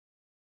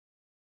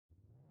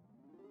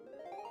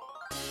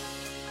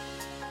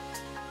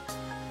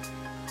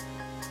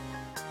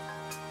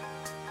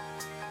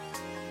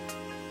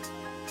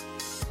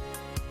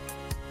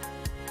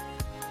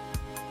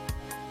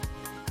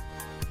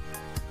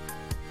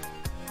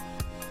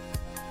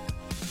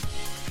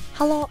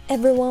Hello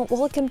everyone,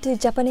 welcome to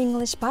Japan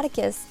English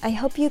Podcast. I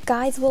hope you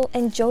guys will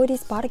enjoy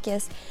this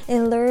podcast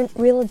and learn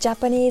real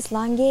Japanese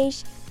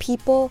language,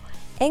 people,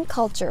 and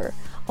culture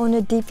on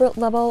a deeper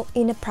level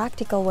in a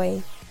practical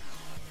way.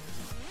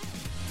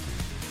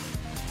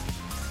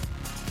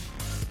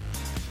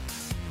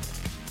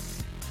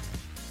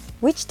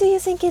 Which do you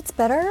think it's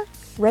better?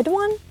 Red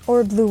one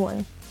or blue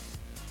one?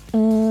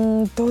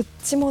 どっ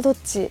ちもどっ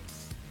ち.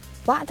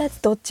 What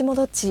does どっちも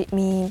どっち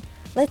mean?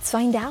 Let's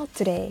find out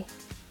today.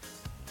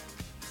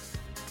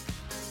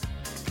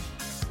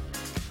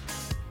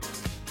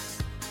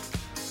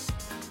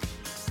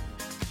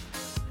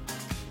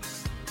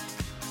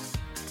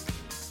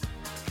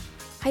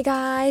 Hi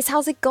guys,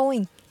 how's it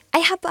going? I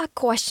have a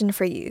question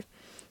for you.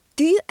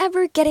 Do you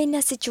ever get in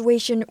a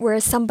situation where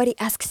somebody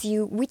asks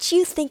you which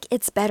you think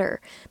it's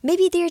better?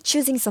 Maybe they're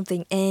choosing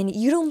something and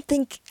you don't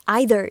think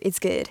either is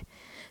good.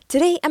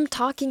 Today I'm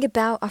talking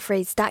about a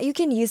phrase that you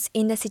can use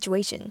in a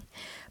situation.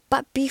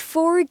 But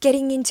before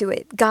getting into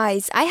it,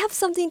 guys, I have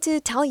something to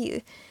tell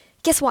you.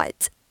 Guess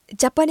what?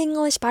 Japan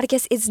English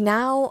Podcast is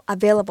now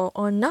available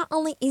on not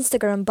only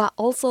Instagram but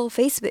also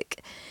Facebook.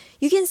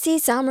 You can see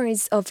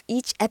summaries of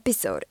each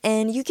episode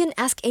and you can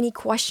ask any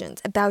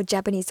questions about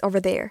Japanese over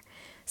there.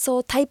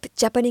 So type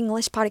Japan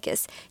English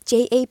Podcast,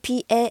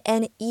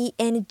 JAPANENGLISH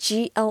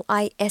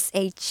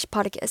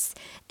Podcast,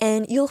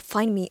 and you'll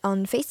find me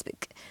on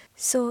Facebook.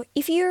 So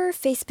if you're a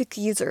Facebook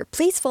user,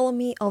 please follow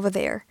me over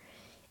there.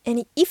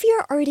 And if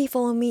you're already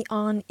following me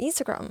on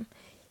Instagram,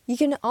 you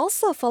can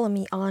also follow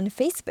me on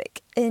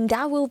Facebook, and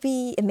that will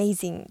be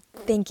amazing.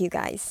 Thank you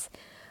guys.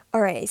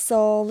 Alright,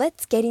 so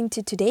let's get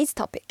into today's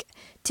topic.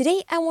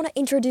 Today I want to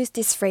introduce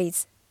this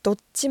phrase, どっ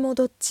ちも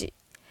どっち.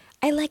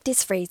 I like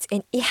this phrase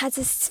and it has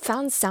a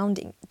fun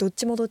sounding, どっ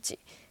ちもどっち,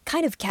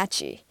 kind of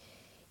catchy.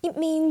 It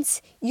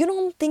means you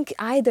don't think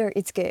either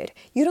is good.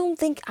 You don't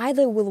think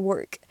either will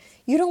work.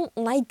 You don't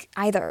like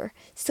either.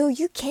 So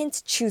you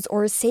can't choose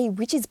or say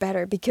which is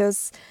better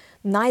because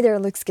neither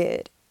looks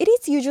good. It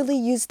is usually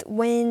used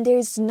when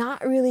there's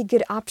not really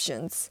good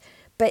options,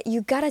 but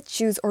you gotta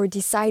choose or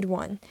decide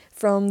one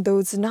from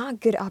those not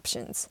good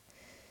options.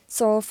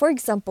 So for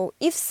example,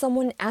 if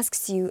someone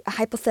asks you a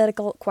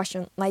hypothetical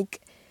question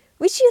like,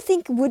 which you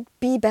think would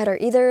be better,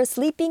 either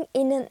sleeping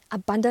in an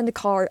abandoned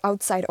car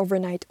outside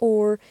overnight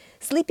or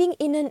sleeping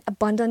in an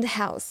abandoned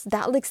house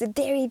that looks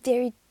very,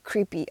 very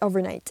creepy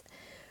overnight.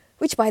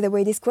 Which, by the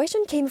way, this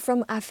question came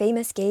from a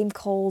famous game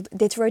called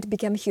Detroit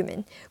Become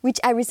Human, which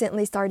I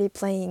recently started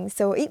playing,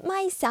 so it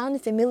might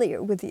sound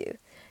familiar with you.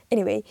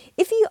 Anyway,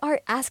 if you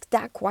are asked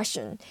that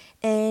question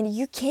and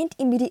you can't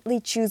immediately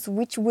choose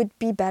which would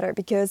be better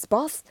because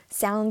both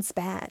sounds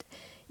bad,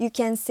 you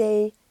can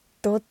say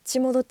どっち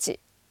もどっち.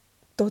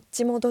 どっ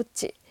ちもどっ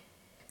ち.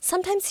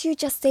 Sometimes you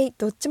just say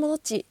どっちもどっ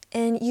ち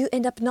and you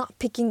end up not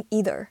picking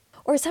either.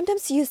 Or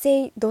sometimes you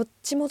say どっ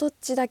ちもどっ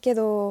ちだけ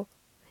ど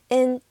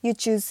and you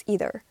choose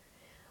either.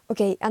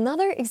 Okay,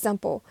 another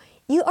example.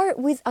 You are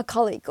with a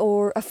colleague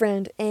or a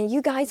friend and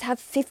you guys have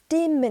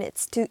 15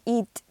 minutes to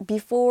eat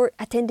before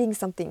attending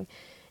something.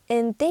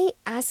 And they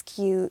ask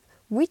you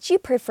which you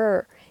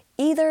prefer,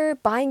 either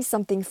buying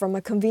something from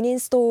a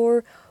convenience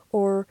store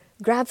or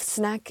grab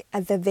snack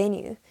at the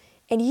venue.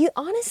 And you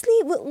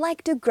honestly would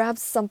like to grab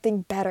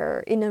something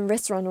better in a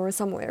restaurant or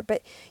somewhere,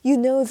 but you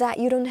know that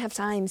you don't have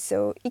time,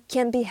 so it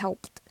can't be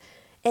helped.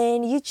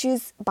 And you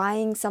choose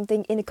buying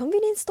something in a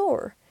convenience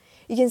store.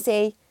 You can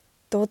say,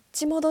 どっ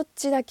ちもどっ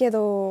ちだけ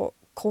ど、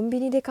コンビ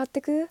ニで買って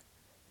く?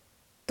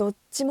 どっ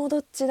ちもど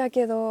っちだ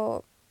け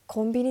ど、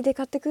コンビニで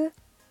買ってく?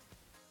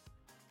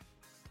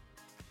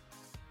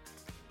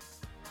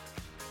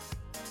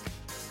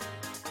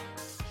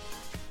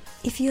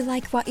 If you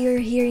like what you're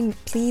hearing,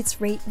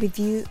 please rate,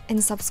 review,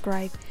 and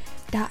subscribe.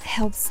 That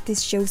helps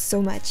this show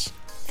so much.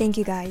 Thank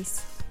you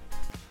guys.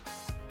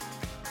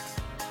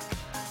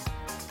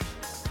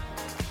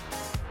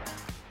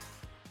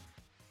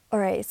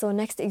 Alright, so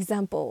next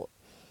example.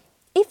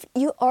 If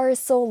you are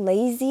so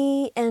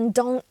lazy and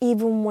don't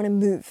even want to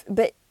move,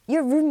 but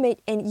your roommate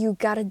and you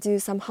gotta do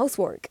some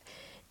housework,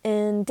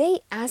 and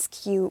they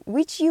ask you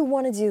which you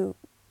want to do,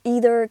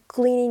 either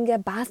cleaning a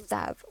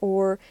bathtub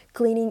or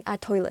cleaning a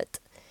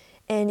toilet.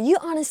 And you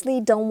honestly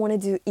don't want to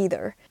do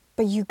either,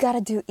 but you gotta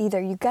do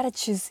either, you gotta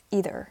choose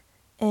either.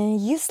 And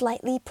you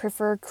slightly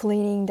prefer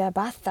cleaning the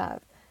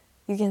bathtub.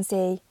 You can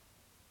say,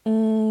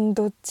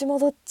 どっちも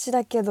どっち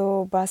だけ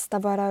どバスタ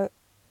ブ洗う.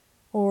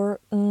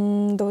 Or,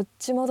 どっ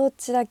ちもどっ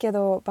ちだけ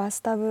どバス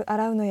タブ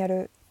洗うのや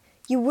る.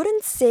 You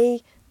wouldn't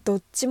say ど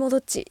っちもど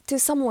っち to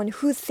someone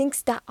who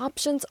thinks that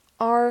options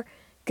are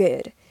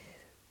good.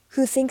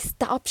 Who thinks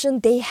the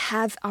option they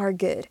have are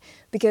good.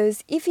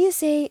 Because if you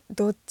say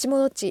どっちも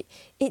どっち,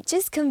 it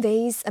just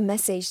conveys a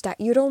message that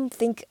you don't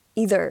think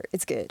either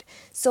is good.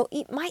 So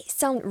it might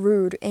sound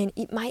rude and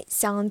it might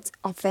sound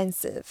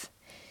offensive.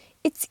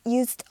 It's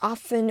used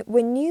often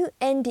when you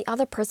and the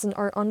other person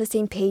are on the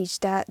same page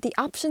that the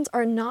options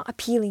are not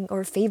appealing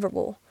or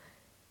favorable.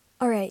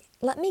 Alright,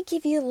 let me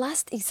give you a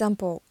last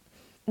example.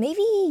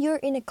 Maybe you're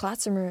in a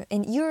classroom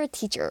and you're a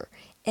teacher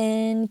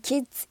and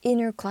kids in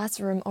your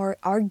classroom are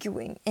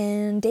arguing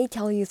and they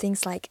tell you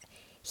things like,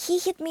 he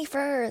hit me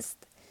first.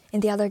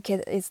 And the other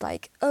kid is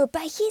like, oh,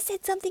 but he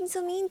said something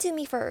so mean to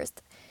me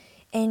first.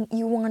 And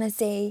you want to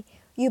say,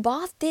 you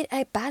both did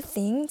a bad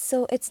thing,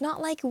 so it's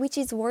not like which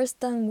is worse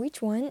than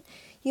which one.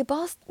 You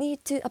both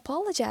need to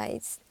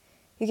apologize.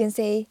 You can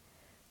say,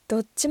 ど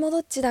っちもど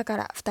っちだか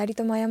ら二人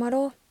とも謝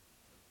ろう。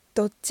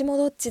どっちも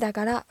どっちだ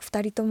から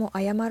二人とも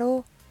謝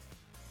ろう。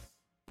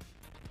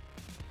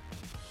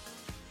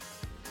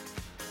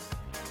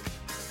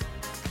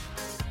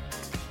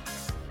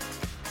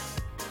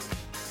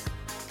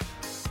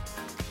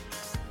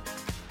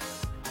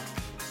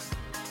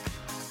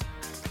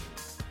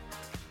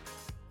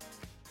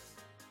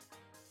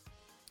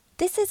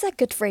This is a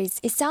good phrase.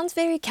 It sounds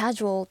very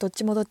casual, どっ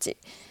ちもどっち.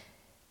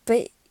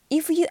 But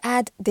if you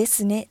add で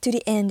すね to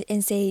the end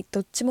and say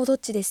どっちもどっ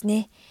ちです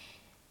ね,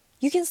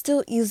 you can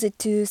still use it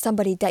to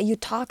somebody that you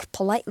talk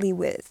politely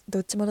with. ど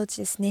っちもどっち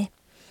ですね.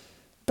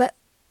 But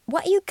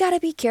what you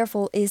gotta be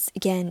careful is,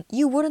 again,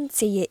 you wouldn't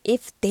say it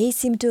if they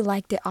seem to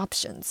like the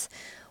options.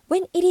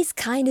 When it is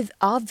kind of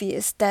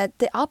obvious that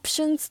the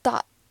options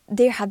that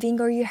they're having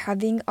or you're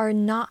having are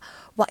not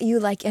what you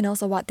like and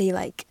also what they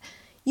like,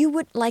 you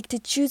would like to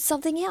choose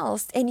something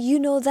else, and you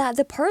know that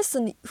the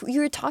person who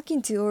you're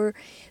talking to or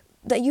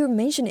that you're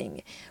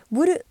mentioning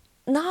would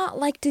not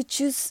like to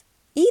choose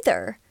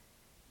either.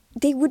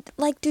 They would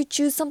like to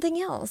choose something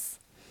else.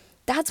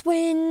 That's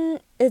when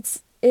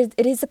it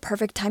is the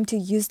perfect time to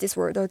use this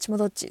word, どっちも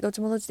どっち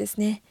です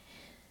ね.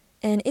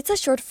 And it's a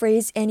short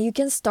phrase, and you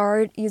can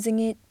start using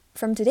it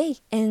from today,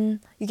 and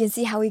you can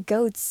see how it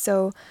goes.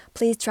 So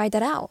please try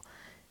that out.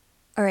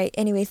 Alright,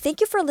 anyway, thank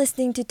you for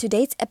listening to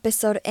today's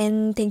episode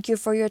and thank you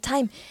for your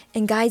time.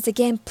 And guys,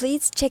 again,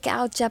 please check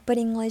out Japan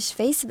English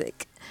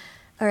Facebook.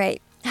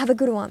 Alright, have a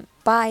good one.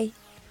 Bye.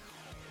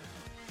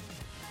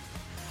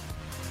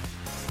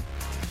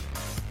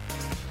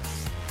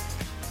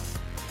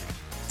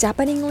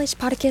 Japan English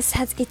Podcast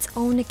has its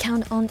own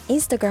account on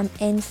Instagram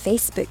and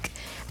Facebook.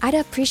 I'd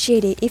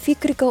appreciate it if you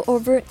could go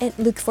over and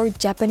look for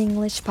Japan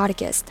English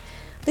Podcast.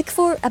 Look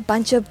for a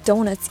bunch of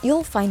donuts,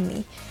 you'll find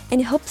me.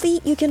 And hopefully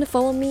you can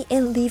follow me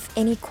and leave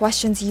any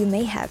questions you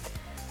may have.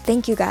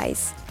 Thank you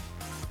guys.